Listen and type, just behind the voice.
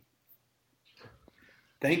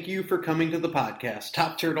Thank you for coming to the podcast.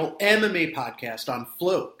 Top Turtle MMA podcast on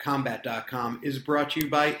FloatCombat.com is brought to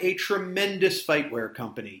you by a tremendous fightwear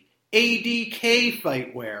company, ADK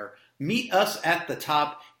Fightwear. Meet us at the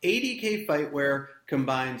top. ADK Fightwear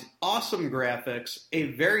combines awesome graphics,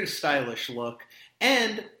 a very stylish look,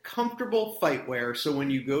 and comfortable fightwear. So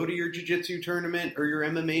when you go to your jiu-jitsu tournament or your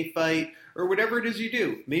MMA fight or whatever it is you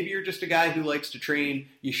do, maybe you're just a guy who likes to train,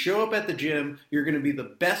 you show up at the gym, you're going to be the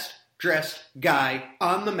best dressed guy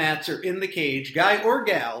on the mats or in the cage, guy or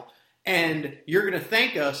gal, and you're going to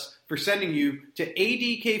thank us for sending you to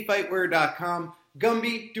adkfightwear.com.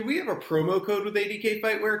 Gumby, do we have a promo code with ADK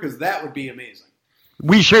Fightwear? Because that would be amazing.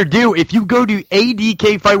 We sure do. If you go to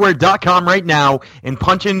adkfightwear.com right now and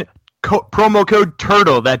punch in promo code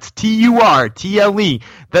TURTLE, that's TURTLE,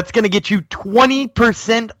 that's going to get you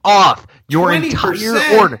 20% off your 20%?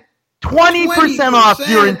 entire order. 20% off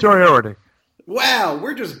your entire order. Wow,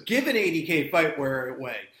 we're just giving ADK Fightwear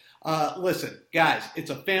away. Listen, guys,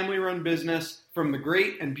 it's a family-run business from the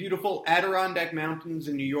great and beautiful Adirondack Mountains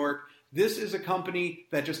in New York. This is a company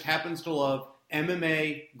that just happens to love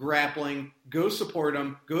MMA, grappling. Go support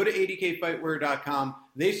them. Go to adkfightwear.com.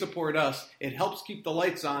 They support us. It helps keep the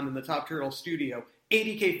lights on in the Top Turtle studio.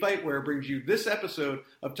 ADK Fightwear brings you this episode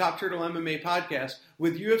of Top Turtle MMA Podcast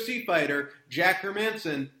with UFC fighter Jack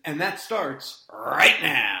Hermansson, and that starts right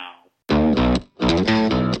now.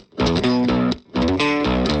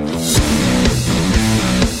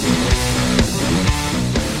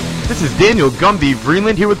 This is Daniel Gumby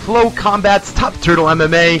Vreeland here with Flow Combat's Top Turtle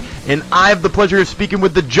MMA, and I have the pleasure of speaking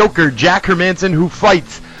with the Joker, Jack Hermansson, who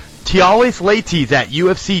fights Thales Leites at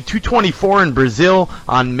UFC 224 in Brazil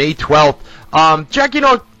on May 12th. Jack, you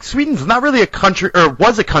know, Sweden's not really a country, or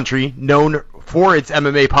was a country known for its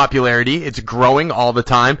MMA popularity. It's growing all the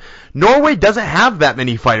time. Norway doesn't have that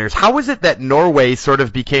many fighters. How is it that Norway sort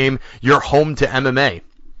of became your home to MMA?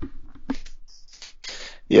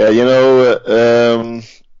 Yeah, you know,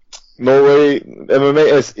 Norway,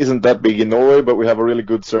 MMA isn't that big in Norway, but we have a really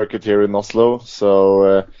good circuit here in Oslo.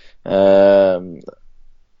 So when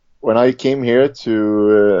I came here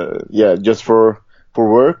to, just for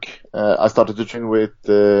work, I started to train with,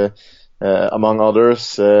 among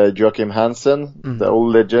others, Joachim Hansen, the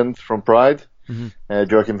old legend from Pride,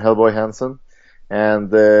 Joachim Hellboy Hansen.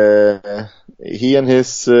 And he and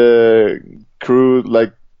his crew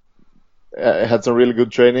had some really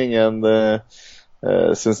good training, and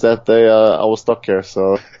since that day, I was stuck here.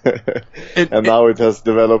 So, and now it has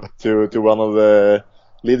developed to one of the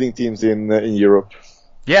leading teams in Europe.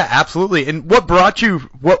 Yeah, absolutely. And what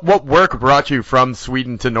work brought you from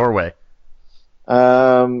Sweden to Norway?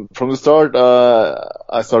 From the start,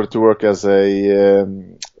 I started to work as a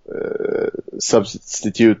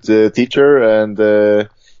substitute teacher and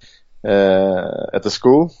at the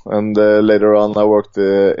school, and later on I worked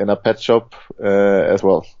in a pet shop as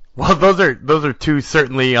well. Well, those are two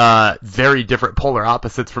certainly very different polar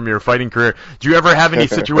opposites from your fighting career. Do you ever have any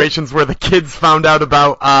situations where the kids found out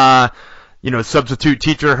about substitute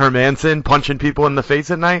teacher Hermansson punching people in the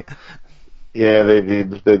face at night? Yeah, they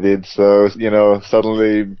did. So,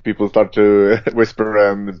 suddenly people start to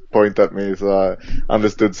whisper and point at me, so I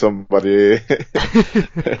understood somebody.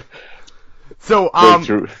 So, Very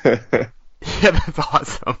true. yeah, that's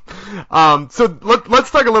awesome. So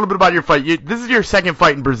let's talk a little bit about your fight. This is your second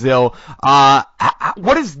fight in Brazil.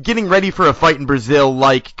 What is getting ready for a fight in Brazil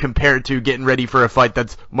like compared to getting ready for a fight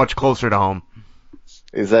that's much closer to home?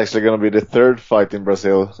 It's actually going to be the third fight in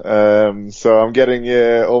Brazil. So I'm getting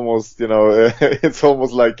almost, it's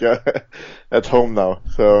almost like at home now.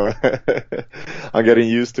 So I'm getting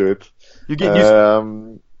used to it. You're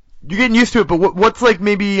getting used to it, but what's like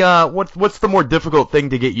maybe what's the more difficult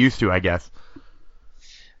thing to get used to, I guess?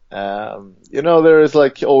 There is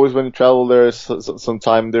like always when you travel, there's some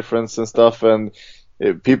time difference and stuff, and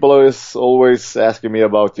people always asking me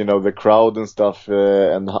about the crowd and stuff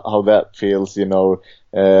and how that feels.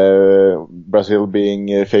 Brazil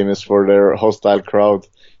being famous for their hostile crowd.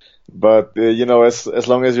 But, as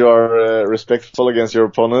long as you are respectful against your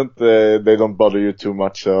opponent, they don't bother you too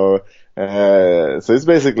much. So it's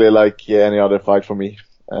basically like any other fight for me.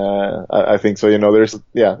 I think so. There's,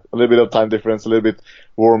 a little bit of time difference, a little bit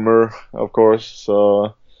warmer, of course.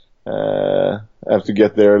 So, I have to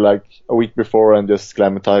get there like a week before and just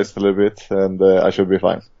acclimatize a little bit, and I should be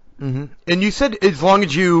fine. Mm-hmm. And you said as long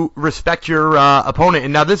as you respect your opponent,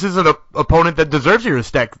 and now this is an opponent that deserves your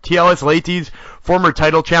respect. Thales Leites, former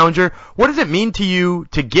title challenger. What does it mean to you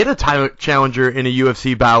to get a title challenger in a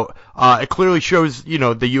UFC bout? It clearly shows, the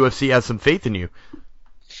UFC has some faith in you.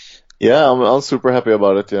 Yeah, I'm super happy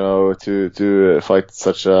about it, to fight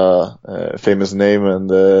such a famous name. And,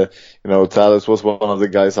 Thales was one of the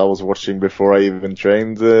guys I was watching before I even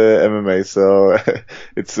trained MMA. So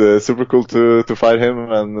it's super cool to fight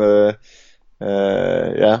him. And,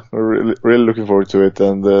 yeah, we're really looking forward to it.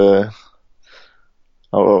 And,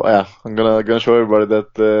 I'm gonna show everybody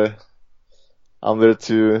that, I'm there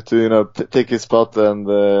to take his spot and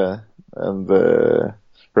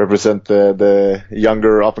represent the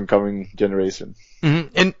younger up and coming generation.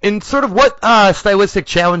 Mm-hmm. And sort of what stylistic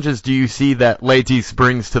challenges do you see that Leitis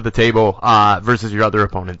brings to the table versus your other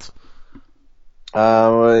opponents?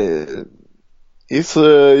 He's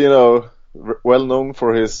well known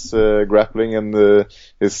for his grappling and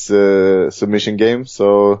his submission game,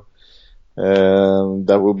 so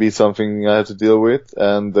that will be something I have to deal with.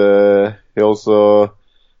 And he also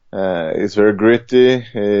is very gritty.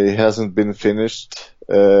 He hasn't been finished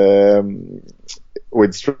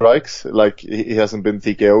with strikes. Like, he hasn't been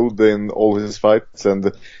TKO'd in all his fights,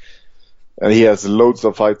 and he has loads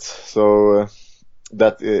of fights. So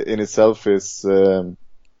that in itself is a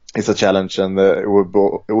challenge, and it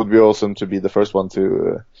would be awesome to be the first one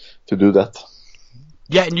to do that.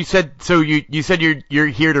 Yeah, and you said you're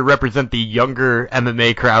here to represent the younger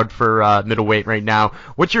MMA crowd for middleweight right now.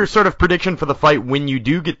 What's your sort of prediction for the fight when you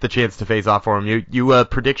do get the chance to face off for him? You a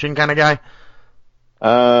prediction kind of guy?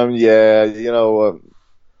 Yeah,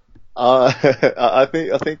 I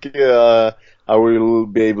think I will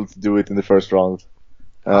be able to do it in the first round,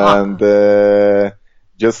 and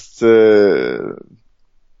just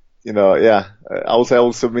yeah, I will say I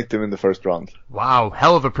will submit him in the first round. Wow,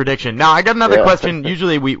 hell of a prediction. Now, I got another question.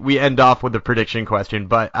 Usually we end off with a prediction question,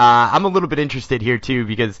 but I'm a little bit interested here too,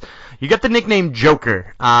 because you got the nickname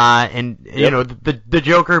Joker, and the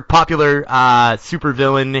Joker, popular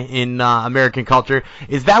supervillain in American culture.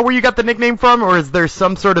 Is that where you got the nickname from, or is there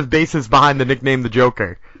some sort of basis behind the nickname the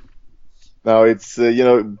Joker? No, it's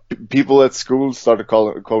people at school started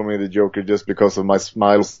calling me the Joker just because of my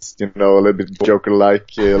smiles, a little bit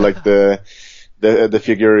Joker-like, like the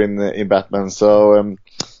figure in Batman. So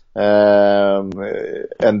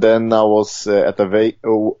and then I was at a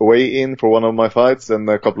weigh-in for one of my fights, and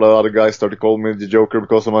a couple of other guys started calling me the Joker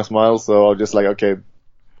because of my smile. So I was just like, okay,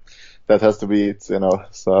 that has to be it,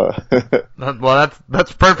 So well,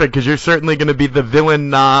 that's perfect, because you're certainly going to be the villain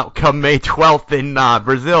come May 12th in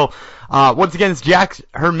Brazil. Once again, it's Jack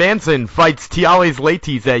Hermansson fights Thales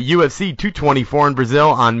Leitis at UFC 224 in Brazil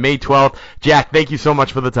on May 12th. Jack, thank you so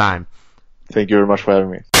much for the time. Thank you very much for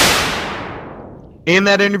having me. And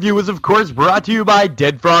that interview was, of course, brought to you by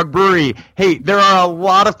Dead Frog Brewery. Hey, there are a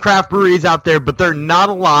lot of craft breweries out there, but they're not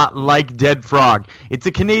a lot like Dead Frog. It's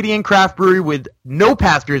a Canadian craft brewery with no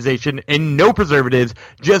pasteurization and no preservatives,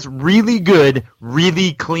 just really good,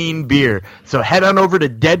 really clean beer. So head on over to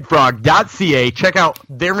deadfrog.ca, check out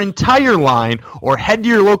their entire line, or head to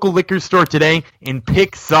your local liquor store today and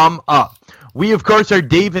pick some up. We, of course, are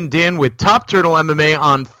Dave and Dan with Top Turtle MMA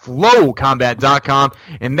on FlowCombat.com,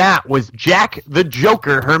 and that was Jack the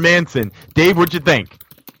Joker Hermansson. Dave, what'd you think?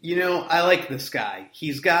 I like this guy.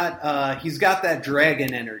 He's got that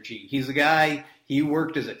dragon energy. He's a guy. He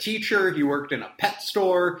worked as a teacher. He worked in a pet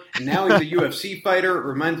store, and now he's a UFC fighter. It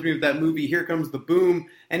reminds me of that movie Here Comes the Boom.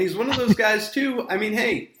 And he's one of those guys too. I mean,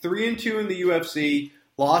 hey, 3-2 in the UFC,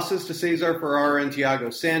 losses to Cesar Ferrara and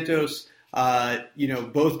Thiago Santos.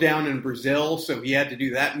 Both down in Brazil, so he had to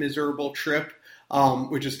do that miserable trip,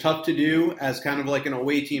 which is tough to do as kind of like an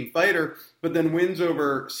away team fighter, but then wins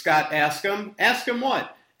over Scott Askham. Askham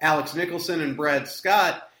what? Alex Nicholson and Brad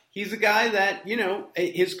Scott. He's a guy that,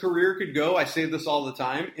 his career could go, I say this all the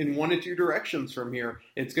time, in one of two directions from here.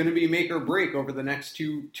 It's going to be make or break over the next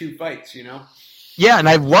two fights, Yeah, and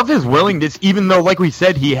I love his willingness, even though, like we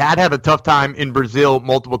said, he had a tough time in Brazil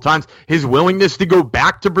multiple times. His willingness to go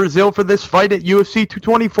back to Brazil for this fight at UFC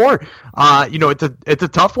 224, it's a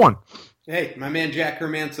tough one. Hey, my man Jack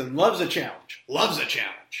Hermansson loves a challenge.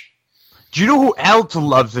 Do you know who else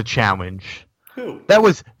loves a challenge? Who? That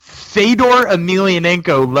was Fedor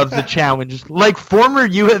Emelianenko loves a challenge, like former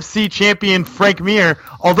UFC champion Frank Mir,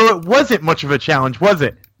 although it wasn't much of a challenge, was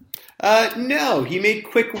it? No, he made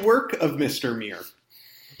quick work of Mr. Mir.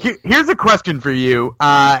 Here's a question for you,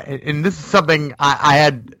 and this is something I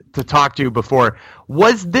had to talk to before.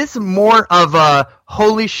 Was this more of a,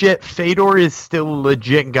 holy shit, Fedor is still a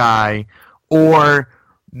legit guy, or,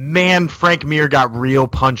 man, Frank Mir got real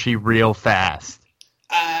punchy real fast?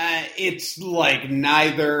 It's like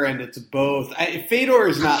neither, and it's both. Fedor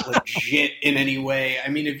is not legit in any way. I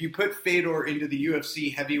mean, if you put Fedor into the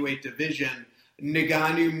UFC heavyweight division,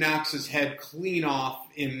 Ngannou knocks his head clean off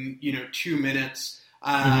in 2 minutes.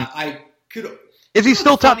 Is he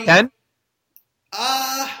still top 10?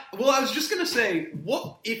 Well, I was just going to say,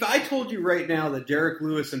 what if I told you right now that Derek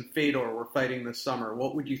Lewis and Fedor were fighting this summer,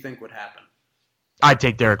 what would you think would happen? I'd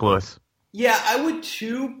take Derek Lewis. Yeah, I would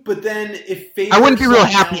too, but then if Fedor... I wouldn't be real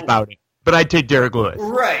happy about it, but I'd take Derek Lewis.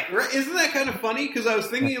 Right. Isn't that kind of funny? Because I was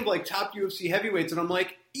thinking of like top UFC heavyweights, and I'm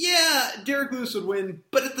like, yeah, Derek Lewis would win,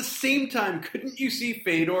 but at the same time, couldn't you see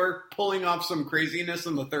Fedor pulling off some craziness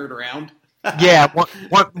in the third round? Yeah,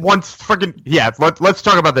 once freaking yeah. Let's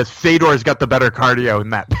talk about this. Fedor's got the better cardio in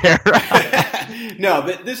that pair. No,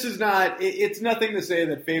 but this is not. It's nothing to say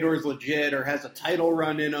that Fedor's legit or has a title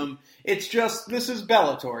run in him. It's just this is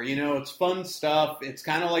Bellator. You know, it's fun stuff. It's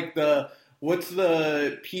kind of like what's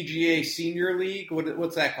the PGA Senior League?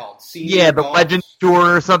 What's that called? Senior the golf? Legends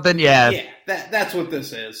Tour or something. Yeah, that's what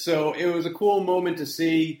this is. So it was a cool moment to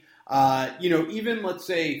see. Even let's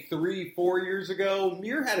say 3-4 years ago,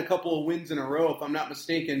 Mir had a couple of wins in a row, if I'm not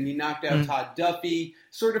mistaken. He knocked out Todd Duffy.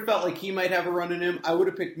 Sort of felt like he might have a run in him. I would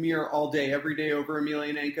have picked Mir all day, every day over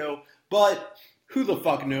Emelianenko. But who the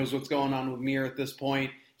fuck knows what's going on with Mir at this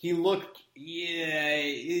point? He looked,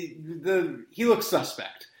 he looked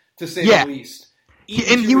suspect, to say the least.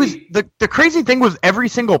 He was the crazy thing was every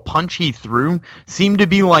single punch he threw seemed to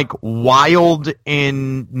be like wild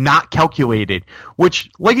and not calculated. Which,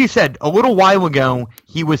 like you said, a little while ago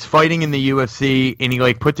he was fighting in the UFC and he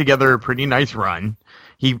like put together a pretty nice run.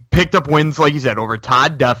 He picked up wins, like you said, over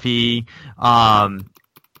Todd Duffy. I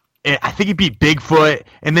think he beat Bigfoot,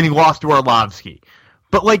 and then he lost to Arlovsky.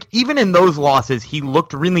 But, like, even in those losses, he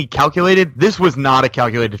looked really calculated. This was not a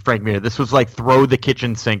calculated Frank Mir. This was, like, throw the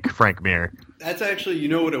kitchen sink Frank Mir. That's actually, you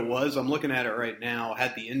know what it was? I'm looking at it right now. I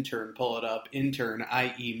had the intern pull it up. Intern,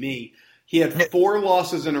 i.e. me. He had 4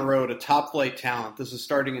 losses in a row to top-flight talent. This is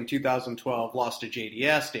starting in 2012. Lost to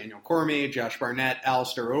JDS, Daniel Cormier, Josh Barnett,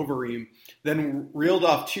 Alistair Overeem. Then reeled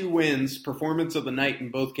off 2 wins, performance of the night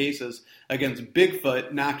in both cases, against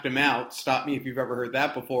Bigfoot, knocked him out. Stop me if you've ever heard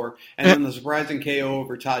that before. And then the surprising KO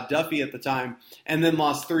over Todd Duffy at the time. And then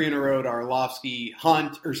lost 3 in a row to Arlovsky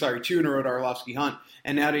Hunt, 2 in a row to Arlovsky Hunt,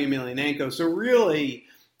 and now to Emelianenko. So really,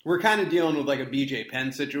 we're kind of dealing with like a BJ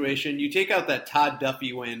Penn situation. You take out that Todd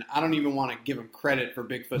Duffy win, I don't even want to give him credit for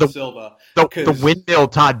Bigfoot Silva. The windmill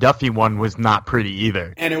Todd Duffy one was not pretty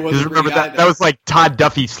either. And it wasn't remember that was like Todd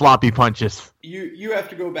Duffy sloppy punches. You have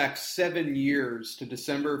to go back 7 years to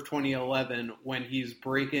December of 2011 when he's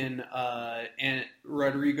breaking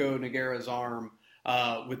Rodrigo Nogueira's arm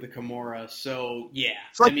with the Kimura. So, yeah.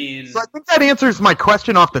 So I think that answers my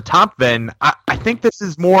question off the top then. I think this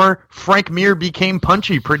is more Frank Mir became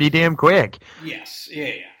punchy pretty damn quick. Yes.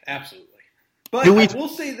 Yeah, absolutely. But I will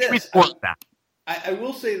say this. I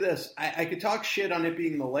will say this. I could talk shit on it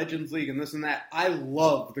being the Legends League and this and that. I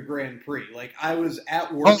love the Grand Prix. Like, I was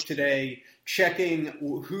at work today checking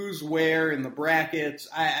who's where in the brackets.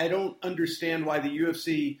 I don't understand why the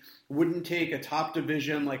UFC wouldn't take a top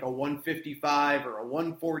division like a 155 or a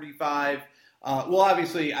 145. Well,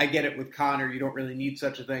 obviously, I get it with Conor. You don't really need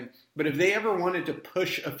such a thing. But if they ever wanted to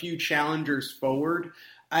push a few challengers forward,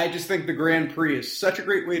 I just think the Grand Prix is such a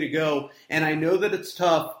great way to go. And I know that it's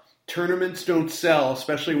tough. Tournaments don't sell,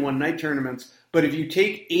 especially one-night tournaments. But if you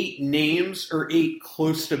take 8 names or 8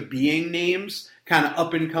 close to being names, kind of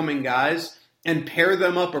up-and-coming guys, and pair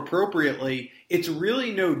them up appropriately, it's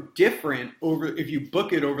really no different if you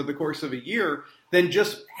book it over the course of a year than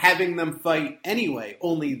just having them fight anyway.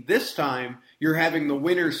 Only this time, you're having the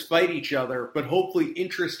winners fight each other, but hopefully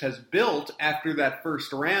interest has built after that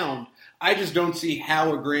first round. I just don't see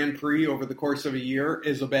how a Grand Prix over the course of a year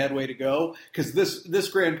is a bad way to go, because this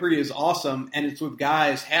Grand Prix is awesome, and it's with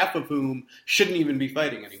guys, half of whom shouldn't even be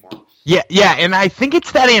fighting anymore. Yeah, and I think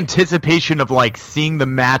it's that anticipation of, like, seeing the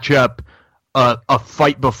matchup a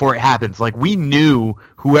fight before it happens. Like, we knew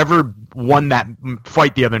whoever won that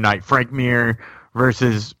fight the other night, Frank Mir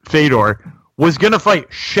versus Fedor, was going to fight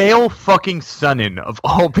Chael fucking Sonnen, of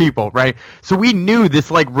all people, right? So we knew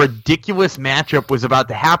this, like, ridiculous matchup was about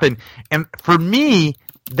to happen. And for me,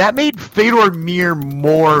 that made Fedor Mir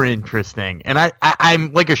more interesting. And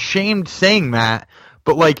I'm, like, ashamed saying that,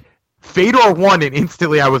 but, like, Fedor won, and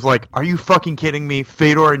instantly I was like, are you fucking kidding me?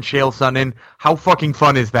 Fedor and Chael Sonnen? How fucking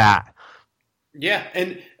fun is that? Yeah,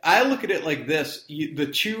 and I look at it like this. The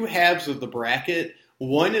 2 halves of the bracket,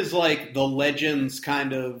 one is like the legends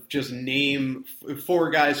kind of just name 4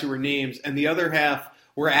 guys who were names, and the other half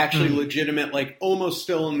were actually legitimate, like almost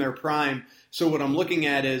still in their prime. So what I'm looking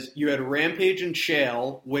at is you had Rampage and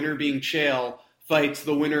Chael, winner being Chael, fights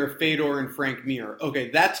the winner of Fedor and Frank Mir.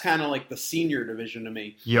 Okay, that's kind of like the senior division to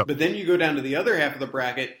me. Yep. But then you go down to the other half of the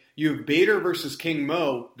bracket, you have Bader versus King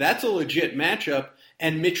Mo. That's a legit matchup.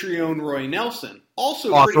 And Mitrione Roy Nelson, Also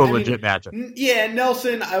a legit matchup. Yeah,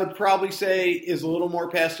 Nelson, I would probably say, is a little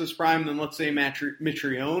more past his prime than, let's say,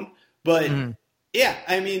 Mitrione. But, yeah,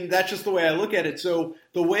 I mean, that's just the way I look at it. So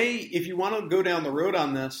the way, if you want to go down the road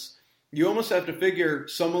on this, you almost have to figure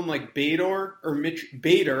someone like Bader or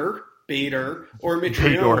Mitrione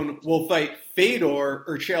will fight Fedor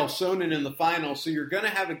or Chael Sonnen in the final. So you're going to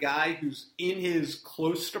have a guy who's in his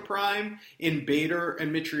close to prime in Bader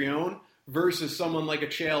and Mitrione versus someone like a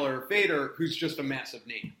Chael or a Fedor who's just a massive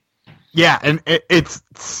name. Yeah, and it's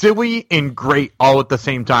silly and great all at the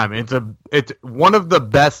same time. It's one of the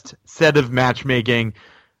best set of matchmaking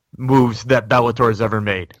moves that Bellator has ever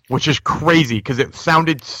made, which is crazy because it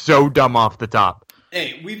sounded so dumb off the top.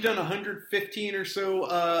 Hey, we've done 115 or so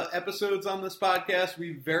episodes on this podcast.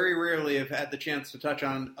 We very rarely have had the chance to touch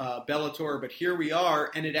on Bellator, but here we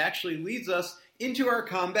are, and it actually leads us into our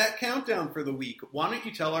combat countdown for the week. Why don't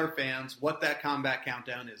you tell our fans what that combat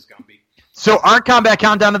countdown is, Gumby? So our combat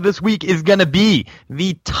countdown of this week is going to be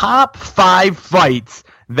the top 5 fights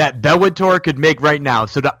that Bellator could make right now.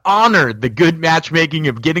 So to honor the good matchmaking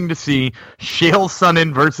of getting to see Chael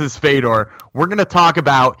Sonnen versus Fedor, we're going to talk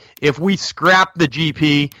about if we scrapped the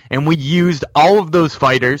GP and we used all of those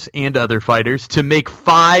fighters and other fighters to make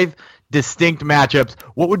 5 distinct matchups,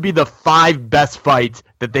 what would be the 5 best fights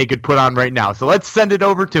that they could put on right now? So let's send it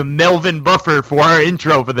over to Melvin Buffer for our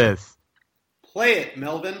intro for this. Play it,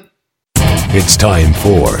 Melvin. It's time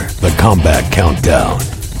for the Combat Countdown.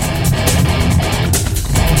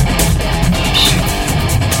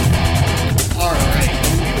 All right,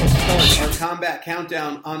 we will start our Combat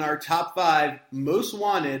Countdown on our top 5 most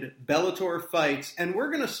wanted Bellator fights, and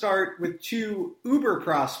we're going to start with 2 uber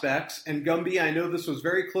prospects. And Gumby, I know this was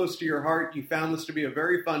very close to your heart. You found this to be a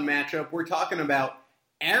very fun matchup. We're talking about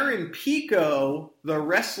Aaron Pico, the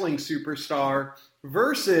wrestling superstar,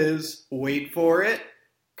 versus, wait for it,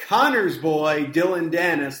 Connor's boy, Dylan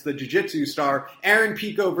Dennis, the jiu-jitsu star. Aaron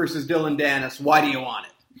Pico versus Dylan Dennis. Why do you want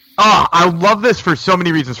it? Oh, I love this for so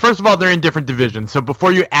many reasons. First of all, they're in different divisions. So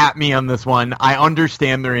before you at me on this one, I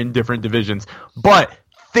understand they're in different divisions. But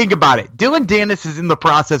think about it. Dylan Dennis is in the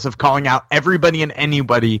process of calling out everybody and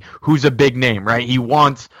anybody who's a big name, right? He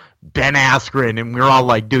wants Ben Askren, and we're all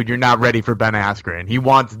like, dude, you're not ready for Ben Askren. He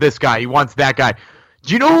wants this guy. He wants that guy.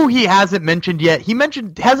 Do you know who he hasn't mentioned yet? He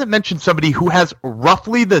hasn't mentioned somebody who has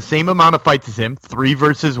roughly the same amount of fights as him, 3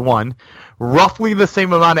 versus 1, roughly the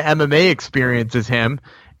same amount of MMA experience as him,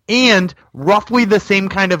 and roughly the same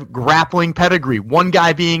kind of grappling pedigree. One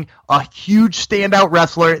guy being a huge standout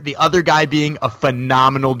wrestler, the other guy being a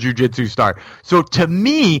phenomenal jiu-jitsu star. So to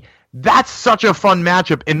me, that's such a fun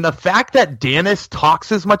matchup. And the fact that Dennis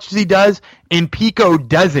talks as much as he does and Pico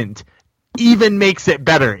doesn't even makes it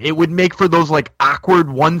better. It would make for those like awkward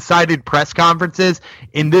one-sided press conferences,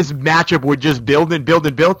 and this matchup would just build and build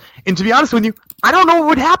and build. And to be honest with you, I don't know what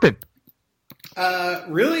would happen.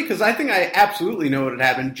 Really? Because I think I absolutely know what would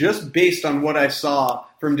happen just based on what I saw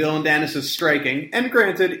from Dylan Dennis' striking. And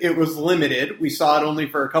granted, it was limited. We saw it only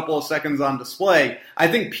for a couple of seconds on display. I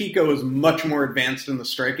think Pico is much more advanced in the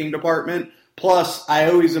striking department. Plus, I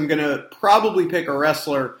always am going to probably pick a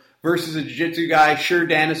wrestler versus a jiu-jitsu guy. Sure,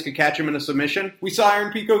 Dennis could catch him in a submission. We saw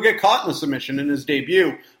Aaron Pico get caught in a submission in his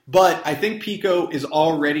debut. But I think Pico is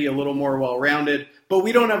already a little more well-rounded. But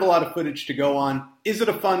we don't have a lot of footage to go on. Is it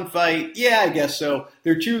a fun fight? Yeah, I guess so.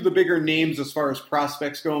 They're 2 of the bigger names as far as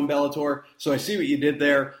prospects go in Bellator, so I see what you did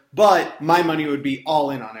there. But my money would be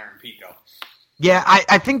all in on Aaron Pico. Yeah,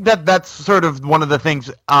 I think that's sort of one of the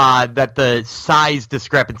things that the size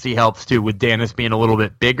discrepancy helps too, with Dennis being a little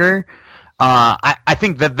bit bigger. I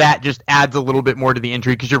think that just adds a little bit more to the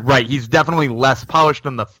intrigue, because you're right, he's definitely less polished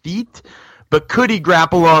on the feet, but could he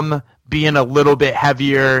grapple him being a little bit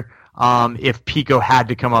heavier if Pico had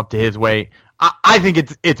to come up to his weight? I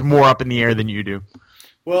think it's more up in the air than you do.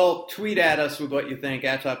 Well, tweet at us with what you think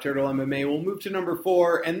at Top Turtle MMA. We'll move to number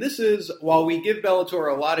 4, and this is, while we give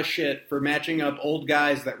Bellator a lot of shit for matching up old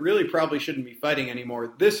guys that really probably shouldn't be fighting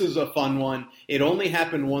anymore, this is a fun one. It only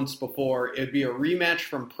happened once before. It'd be a rematch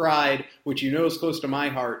from Pride, which you know is close to my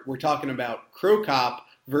heart. We're talking about Cro Cop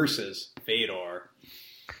versus Fedor.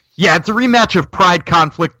 Yeah, it's a rematch of Pride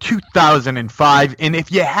Conflict 2005, and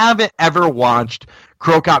if you haven't ever watched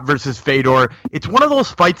Cro Cop versus Fedor, it's one of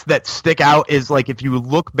those fights that stick out as, like, if you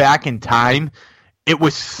look back in time, it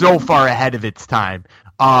was so far ahead of its time.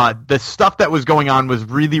 The stuff that was going on was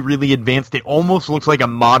really, really advanced. It almost looks like a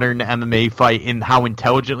modern MMA fight in how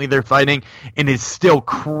intelligently they're fighting, and is still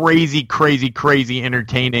crazy, crazy, crazy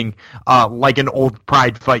entertaining, like an old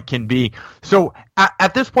Pride fight can be. So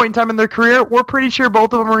at this point in time in their career, we're pretty sure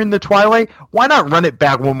both of them are in the twilight. Why not run it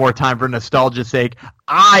back one more time for nostalgia's sake?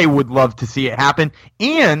 I would love to see it happen.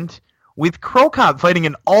 And with Cro Cop fighting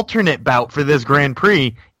an alternate bout for this Grand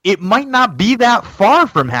Prix, it might not be that far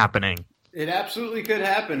from happening. It absolutely could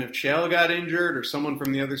happen. If Chael got injured or someone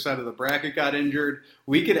from the other side of the bracket got injured,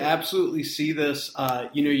 we could absolutely see this.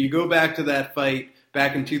 You go back to that fight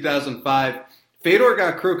back in 2005. Fedor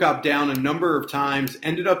got Cro Cop down a number of times,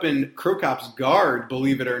 ended up in Cro Cop's guard,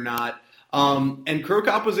 believe it or not. And Cro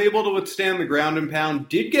Cop was able to withstand the ground and pound.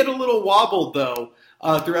 Did get a little wobbled, though,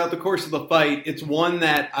 throughout the course of the fight. It's one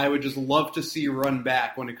that I would just love to see run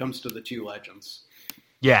back when it comes to the two legends.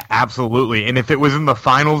 Yeah, absolutely. And if it was in the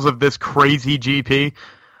finals of this crazy GP,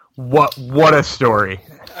 what a story.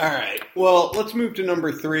 All right. Well, let's move to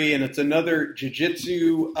number 3, and it's another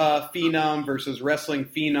jiu-jitsu phenom versus wrestling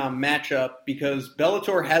phenom matchup, because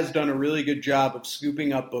Bellator has done a really good job of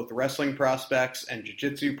scooping up both wrestling prospects and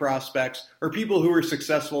jiu-jitsu prospects, or people who are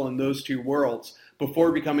successful in those two worlds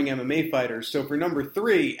before becoming MMA fighters. So for number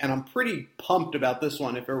 3, and I'm pretty pumped about this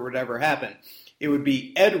one if it would ever happen, it would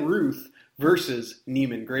be Ed Ruth versus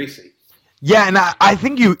Neiman Gracie. Yeah, and I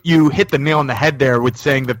think you hit the nail on the head there with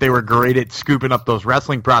saying that they were great at scooping up those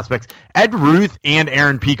wrestling prospects. Ed Ruth and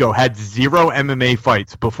Aaron Pico had 0 MMA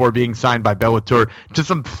fights before being signed by Bellator to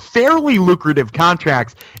some fairly lucrative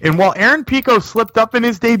contracts. And while Aaron Pico slipped up in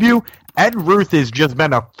his debut, Ed Ruth has just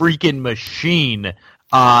been a freaking machine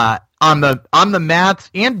on the mats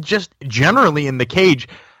and just generally in the cage.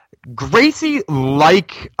 Gracie,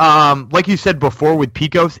 like you said before with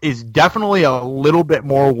Picos, is definitely a little bit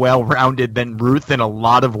more well-rounded than Ruth in a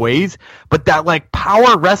lot of ways, but that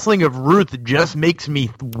power wrestling of Ruth just makes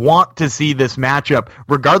me want to see this matchup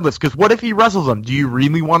regardless, because what if he wrestles him? Do you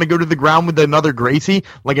really want to go to the ground with another Gracie?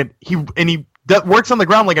 He works on the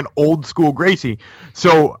ground like an old-school Gracie.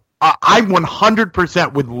 So I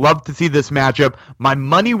 100% would love to see this matchup. My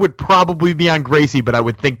money would probably be on Gracie, but I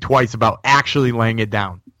would think twice about actually laying it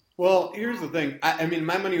down. Well, here's the thing. I mean,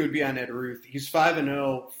 my money would be on Ed Ruth. He's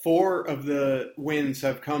 5-0. 4 of the wins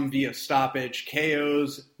have come via stoppage,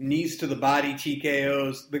 KOs, knees to the body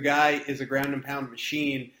TKOs. The guy is a ground and pound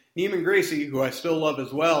machine. Neiman Gracie, who I still love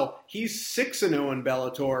as well, he's 6-0 in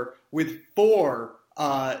Bellator with 4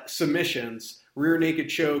 submissions, rear naked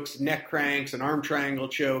chokes, neck cranks, an arm triangle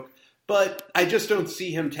choke. But I just don't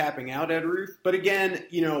see him tapping out Ed Ruth. But again,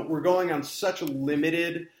 we're going on such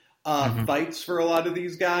limited fights for a lot of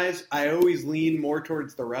these guys. I always lean more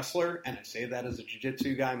towards the wrestler, and I say that as a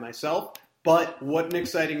jiu-jitsu guy myself. But what an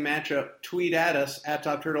exciting matchup. Tweet at us, at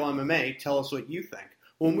Top Turtle MMA. Tell us what you think.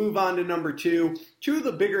 We'll move on to number 2. 2 of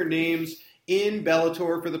the bigger names in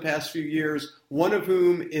Bellator for the past few years, one of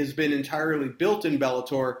whom has been entirely built in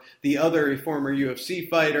Bellator, the other a former UFC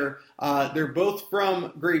fighter. They're both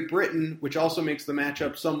from Great Britain, which also makes the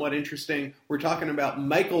matchup somewhat interesting. We're talking about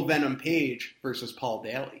Michael Venom Page versus Paul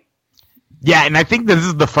Daly. Yeah, and I think this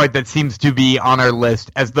is the fight that seems to be on our list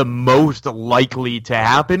as the most likely to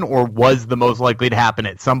happen, or was the most likely to happen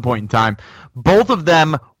at some point in time. Both of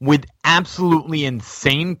them with absolutely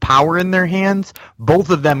insane power in their hands. Both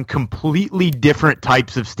of them completely different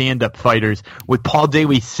types of stand-up fighters, with Paul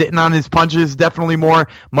Daly sitting on his punches definitely more,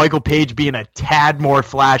 Michael Page being a tad more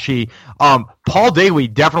flashy. Paul Daly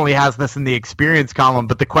definitely has this in the experience column,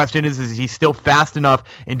 but the question is he still fast enough,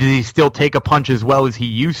 and does he still take a punch as well as he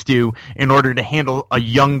used to in order to handle a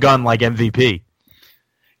young gun like MVP?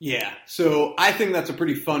 Yeah, so I think that's a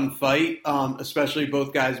pretty fun fight, especially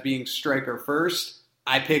both guys being striker first.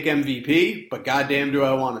 I pick MVP, but goddamn do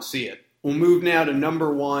I want to see it. We'll move now to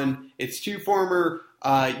number 1. It's 2 former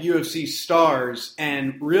UFC stars,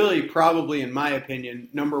 and really probably, in my opinion,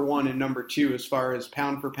 number 1 and number 2 as far as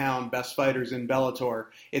pound for pound best fighters in Bellator.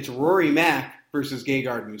 It's Rory Mack versus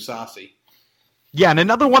Gegard Mousasi. Yeah, and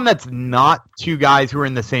another one that's not 2 guys who are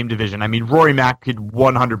in the same division. I mean, Rory Mack could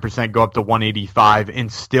 100% go up to 185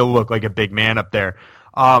 and still look like a big man up there.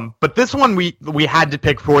 But this one we had to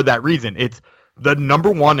pick for that reason. It's the number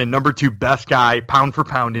 1 and number 2 best guy, pound for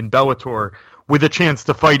pound, in Bellator, with a chance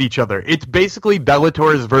to fight each other. It's basically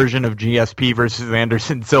Bellator's version of GSP versus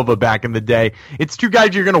Anderson Silva back in the day. It's 2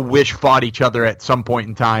 guys you're going to wish fought each other at some point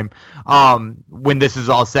in time when this is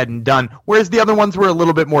all said and done. Whereas the other ones were a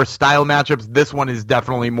little bit more style matchups. This one is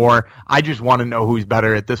definitely more, I just want to know who's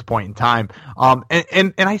better at this point in time.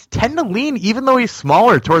 And I tend to lean, even though he's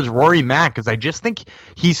smaller, towards Rory Mack, because I just think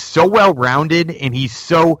he's so well-rounded and he's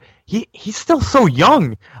still so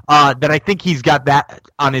young that I think he's got that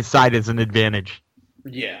on his side as an advantage.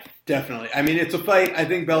 Yeah, definitely. I mean, it's a fight I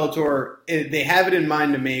think Bellator, they have it in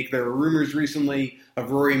mind to make. There were rumors recently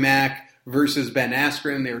of Rory Mack versus Ben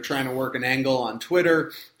Askren. They were trying to work an angle on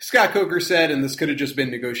Twitter. Scott Coker said, and this could have just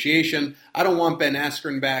been negotiation, I don't want Ben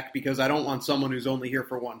Askren back because I don't want someone who's only here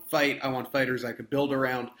for one fight. I want fighters I could build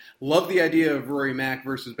around. Love the idea of Rory Mack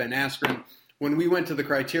versus Ben Askren. When we went to the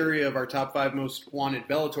criteria of our top 5 most wanted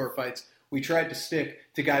Bellator fights, we tried to stick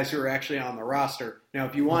to guys who are actually on the roster. Now,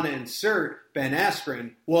 if you want to insert Ben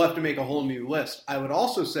Askren, we'll have to make a whole new list. I would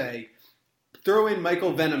also say throw in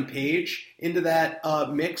Michael Venom Page into that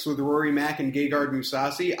mix with Rory Mack and Gegard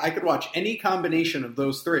Mousasi. I could watch any combination of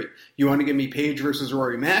those 3. You want to give me Page versus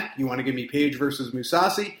Rory Mack? You want to give me Page versus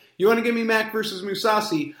Mousasi? You want to give me Mack versus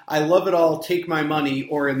Mousasi? I love it all. Take my money,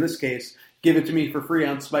 or in this case, give it to me for free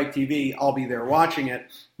on Spike TV. I'll be there watching it.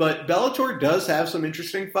 But Bellator does have some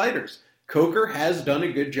interesting fighters. Coker has done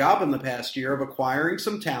a good job in the past year of acquiring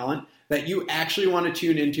some talent that you actually want to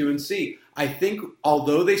tune into and see. I think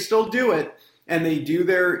although they still do it, and they do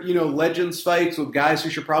their, legends fights with guys who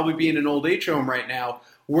should probably be in an old age home right now,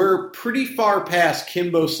 we're pretty far past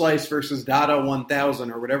Kimbo Slice versus Dada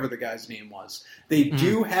 1000 or whatever the guy's name was. They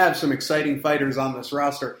do have some exciting fighters on this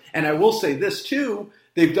roster. And I will say this too,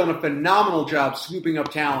 they've done a phenomenal job scooping up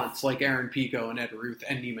talents like Aaron Pico and Ed Ruth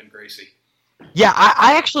and Neiman Gracie. Yeah,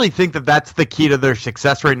 I actually think that that's the key to their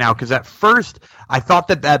success right now, because at first I thought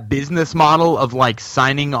that business model of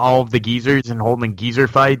signing all of the geezers and holding geezer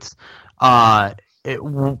fights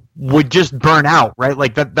would just burn out,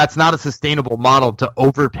 right? That's not a sustainable model to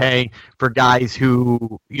overpay for guys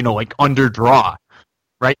who, underdraw,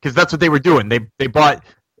 right? Because that's what they were doing. They bought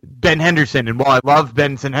Ben Henderson, and while I love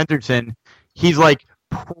Benson Henderson, he's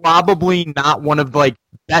probably not one of the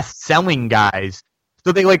best-selling guys.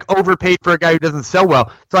 So they overpaid for a guy who doesn't sell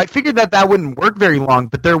well. So I figured that wouldn't work very long,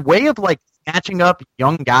 but their way of snatching up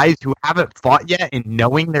young guys who haven't fought yet and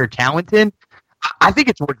knowing they're talented, I think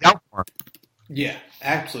it's worked out for them. Yeah,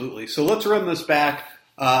 absolutely. So let's run this back.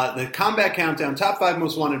 The Combat Countdown, top 5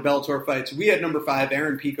 most wanted Bellator fights. We had number 5,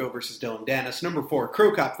 Aaron Pico versus Dylan Dennis. Number 4,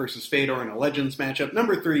 Cro Cop versus Fedor in a Legends matchup.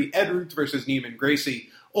 Number 3, Ed Ruth versus Neiman Gracie.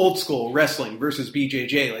 Old school wrestling versus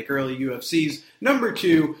BJJ like early UFCs. Number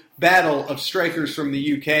 2, battle of strikers from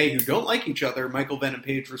the UK who don't like each other, Michael Venom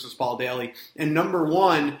Page versus Paul Daly. And number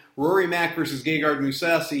 1, Rory Mack versus Gegard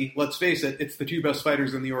Mousasi. Let's face it, it's the 2 best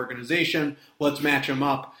fighters in the organization. Let's match them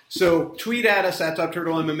up. So tweet at us at Top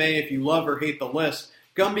Turtle MMA if you love or hate the list.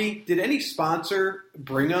 Gumby, did any sponsor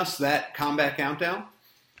bring us that Combat Countdown?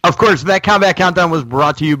 Of course, that Combat Countdown was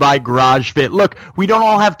brought to you by Garage Fit. Look, we don't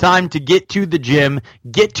all have time to get to the gym,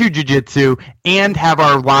 get to jiu-jitsu, and have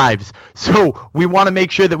our lives. So we want to make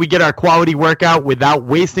sure that we get our quality workout without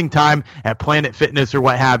wasting time at Planet Fitness or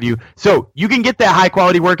what have you. So you can get that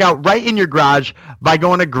high-quality workout right in your garage by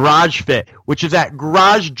going to Garage Fit, which is at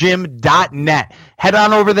garagegym.net. Head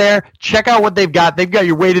on over there, check out what they've got. They've got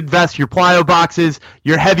your weighted vests, your plyo boxes,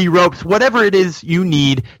 your heavy ropes, whatever it is you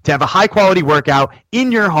need to have a high-quality workout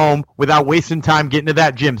in your home without wasting time getting to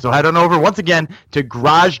that gym. So head on over, once again, to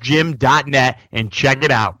garagegym.net and check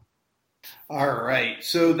it out. All right,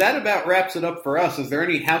 so that about wraps it up for us. Is there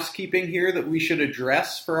any housekeeping here that we should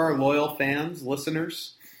address for our loyal fans,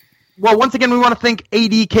 listeners? Well, once again, we want to thank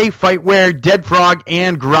ADK Fightwear, Dead Frog,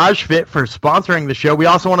 and Garage Fit for sponsoring the show. We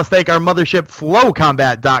also want to thank our mothership,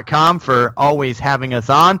 FlowCombat.com, for always having us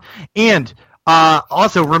on. And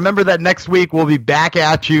also, remember that next week we'll be back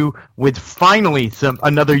at you with finally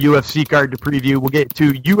another UFC card to preview. We'll get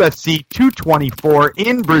to UFC 224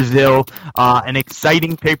 in Brazil, an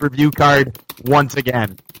exciting pay-per-view card once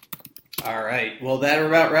again. All right. Well, that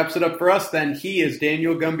about wraps it up for us then. He is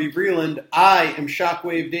Daniel Gumby Vreeland. I am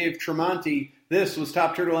Shockwave Dave Tremonti. This was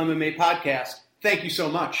Top Turtle MMA Podcast. Thank you so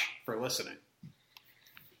much for listening.